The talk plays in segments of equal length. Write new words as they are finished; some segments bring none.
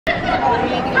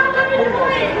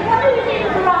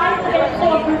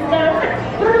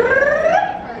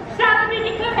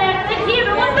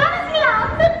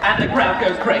And the crowd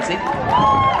goes crazy.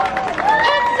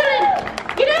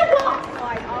 Excellent! You know what?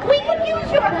 We could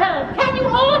use your help. Can you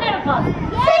all help us?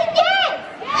 Say yes!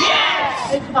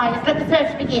 Yes! It's fine, let's let the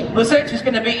search begin. The search is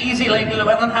going to be easy, Lady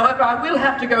Llewellyn. However, I will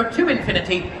have to go to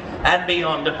infinity and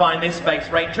beyond to find this space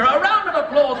ranger. A round of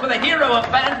applause for the hero of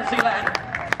Fantasyland,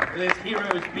 with his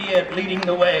hero's beard leading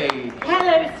the way.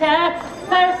 Hello, sir.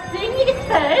 First thing is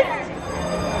first.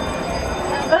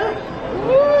 Oh.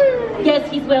 Yes,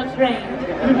 he's well trained.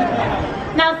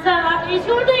 Now, sir, is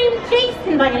your name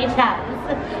Jason by any chance?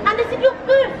 And is it your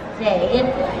birthday?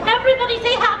 Everybody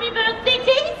say happy birthday,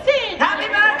 Jason! Happy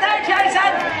birthday,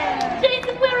 Jason!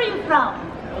 Jason, where are you from?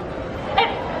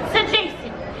 Sir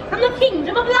Jason, from the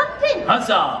Kingdom of London.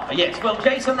 Huzzah! Yes, well,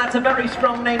 Jason, that's a very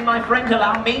strong name, my friend.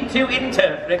 Allow me to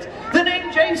interpret. The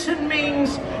name Jason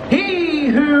means he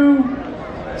who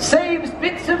saves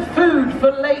bits of food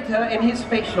for later in his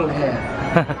facial hair.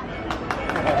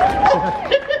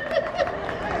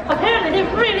 Apparently they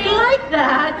really like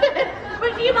that.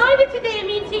 But do you mind if today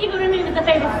means he will remove the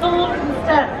famous sword from the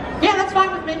stone? Yeah, that's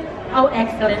fine with me. Oh,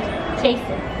 excellent.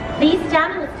 Jason, please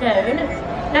stand on the stone.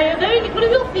 Now you're going to glue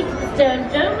your feet to the stone.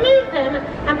 Don't move them.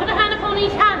 And put a hand upon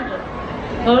each handle.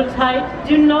 Hold tight.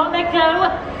 Do not let go.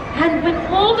 And when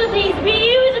all of these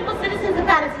beautiful citizens of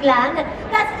Fantasyland,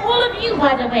 that's all of you,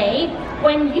 by the way,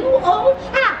 when you all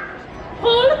chant,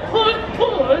 pull, pull,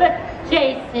 pull,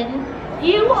 Jason,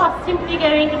 you are simply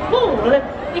going to pull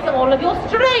with all of your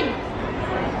strength.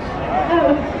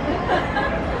 Oh,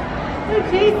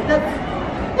 jeez,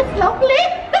 that's lovely.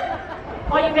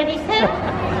 Are you ready, sir?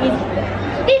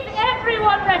 Is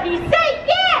everyone ready? Say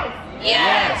yes!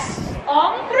 Yes!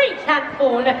 On three, chant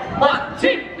pull. 1,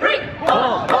 2, 3,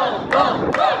 pull, pull, pull,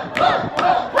 pull, pull,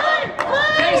 pull,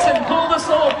 pull. Jason, pull the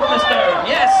sword from the stone.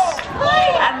 Yes!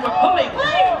 And we're pulling.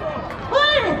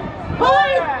 Pull!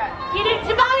 You know,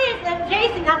 Tobias and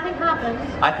Jason, nothing happens.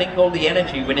 I think all the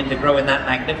energy went into growing that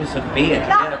magnificent beard.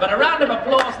 Yeah, but a round of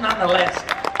applause nonetheless.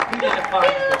 We need to find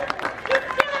it.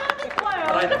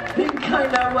 But I think I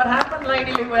know what happened,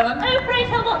 Lady Llewellyn. Oh, pray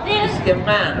tell what this? A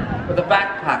man with a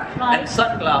backpack and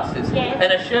sunglasses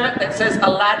and a shirt that says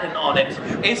Aladdin on it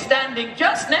is standing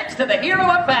just next to the hero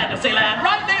of Fantasyland.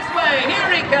 Right this way, here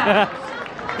he comes.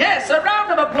 Yes, a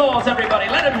round of applause, everybody.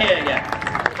 Let him hear you.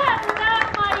 Hello,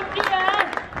 my dear.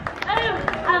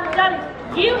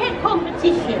 Oh, you had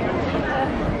competition.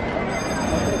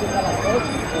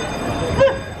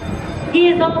 He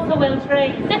is also well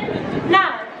trained.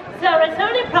 Now, sir, it's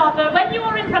only proper when you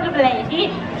are in front of a lady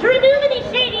to remove any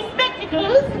shady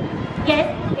spectacles. Yes,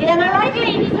 am I right,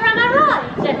 ladies, or am I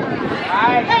right?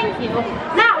 Aye. Thank you.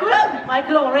 Now, oh, my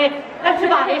glory.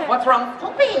 Tobias. What's wrong?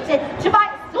 Stop it.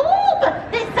 Tobias,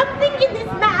 stop. There's something in this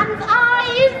man's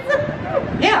eyes.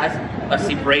 Yeah, I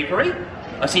see bravery.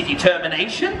 I see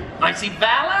determination. I see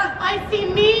valor. I see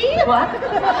me. What?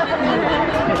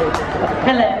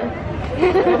 Hello.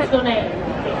 What's your name?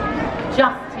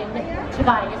 Justin.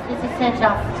 Tobias, this is Sir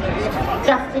Justin.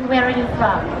 Justin, where are you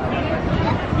from?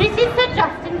 This is Sir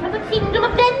Justin from the Kingdom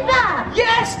of Denver.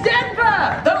 Yes,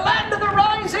 Denver! The land of the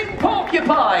rising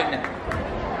porcupine.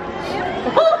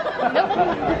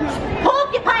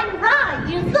 Porcupine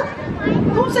rise?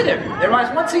 Of course they do. They rise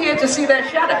once a year to see their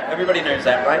shadow. Everybody knows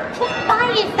that, right?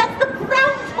 Tobias, that's the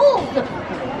groundhog.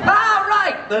 Ah,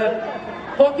 right! The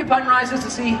porcupine rises to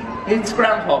see its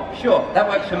groundhog. Sure, that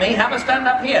works for me. Have a stand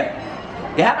up here.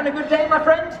 You having a good day, my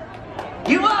friend?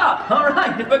 You are! All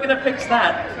right, we're going to fix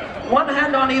that. One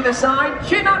hand on either side.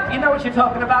 Chin up, you know what you're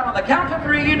talking about. On the count of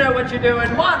 3, you know what you're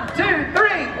doing. 1, 2, 3. Pull,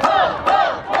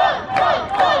 pull, pull,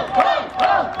 pull, pull,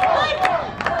 pull, pull.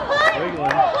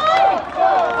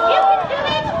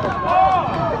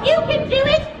 You can do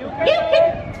it! You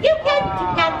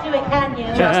can't do it, can you?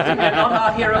 Justin, you're not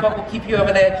our hero, but we'll keep you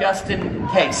over there just in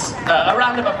case. A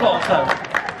round of applause, though.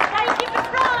 Thank you for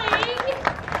trying.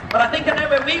 But I think I know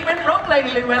where we went wrong,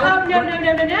 Lady Llewellyn. Oh, no.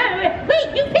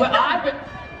 Wait, you picked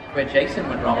where Jason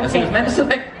went wrong. He was meant to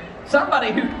select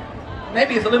somebody who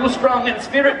maybe is a little strong in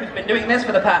spirit who's been doing this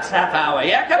for the past half hour.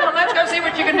 Yeah, come on, let's go see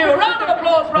what you can do. A round of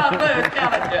applause for our third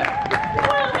challenger.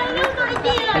 Well, no, my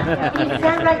dear. You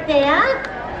stand right there.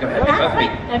 Go ahead, That's both right.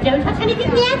 feet. Now, don't touch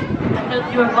anything yet. I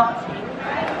hope you are watching.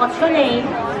 What's your name?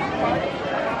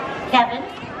 Kevin?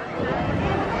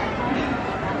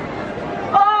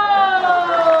 Oh!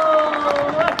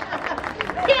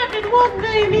 Kevin, one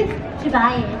moment.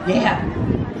 Tobias. Yeah.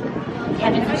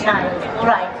 Kevin's a child. All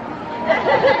right.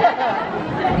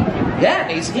 Yeah,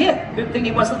 he's here. Good thing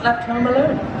he wasn't left home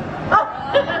alone. Oh.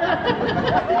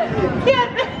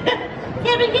 Kevin!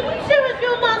 Kevin, can you show us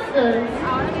your muscles?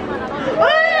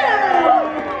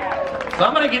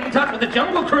 Somebody get in touch with the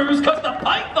Jungle Cruise because the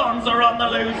pythons are on the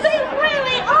loose. They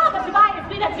really are, but Tobias,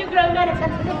 we let you grow men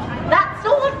attempt to lift that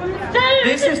sword from the stone.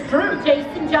 This is true.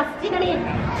 Jason, Justin, I mean,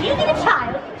 do you need a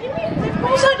child? Do you need Of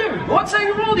course I do. What's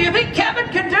your rule? Do you think Kevin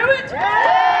can do it?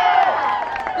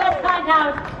 Let's find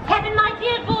out. Kevin, my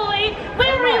dear boy,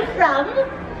 where are you from?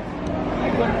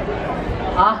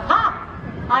 Aha!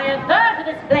 I have heard of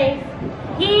this place.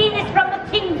 He is from the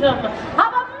kingdom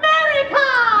of America!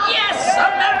 Yes,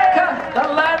 America! The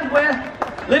land where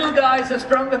little guys are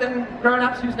stronger than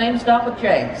grown-ups whose names start with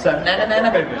J. So,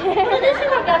 na-na-na-na-boo-boo. Well, this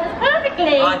worked out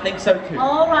perfectly. I think so too.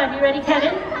 All right, you ready,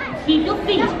 Kevin? Keep your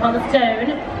feet on the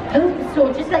stone. Hold the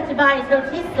sword just like Tobias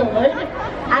holds his sword.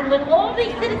 And when all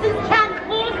these citizens chant,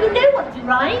 all of you know what to do,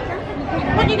 right?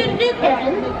 What are you going to do,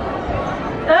 Kevin?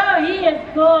 Oh, he is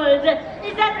good.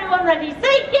 Is everyone ready?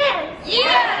 Say yes!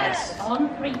 Yes! On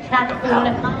three, chant all.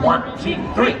 1, 2, 3. Whoa,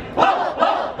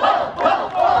 whoa, whoa,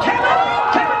 whoa! Kevin!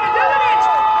 Kevin, you're doing it!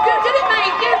 You did it,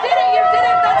 mate! You did it! You did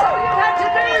it! That's all you had to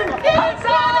do!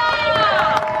 Huzzah!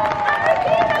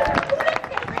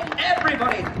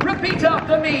 Everybody, repeat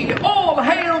after me. All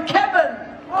hail Kevin!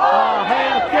 All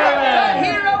hail The Kevin!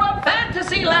 hero of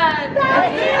Fantasyland! The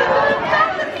hero of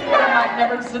Fantasyland! What a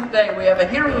magnificent day. We have a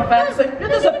hero of Fantasyland.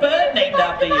 There's a bird named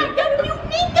after you.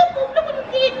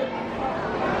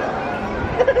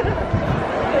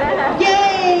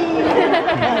 Yay!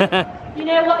 You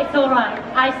know what? It's all right.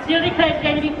 I still declare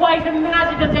today to be quite a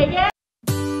magical day. Yeah.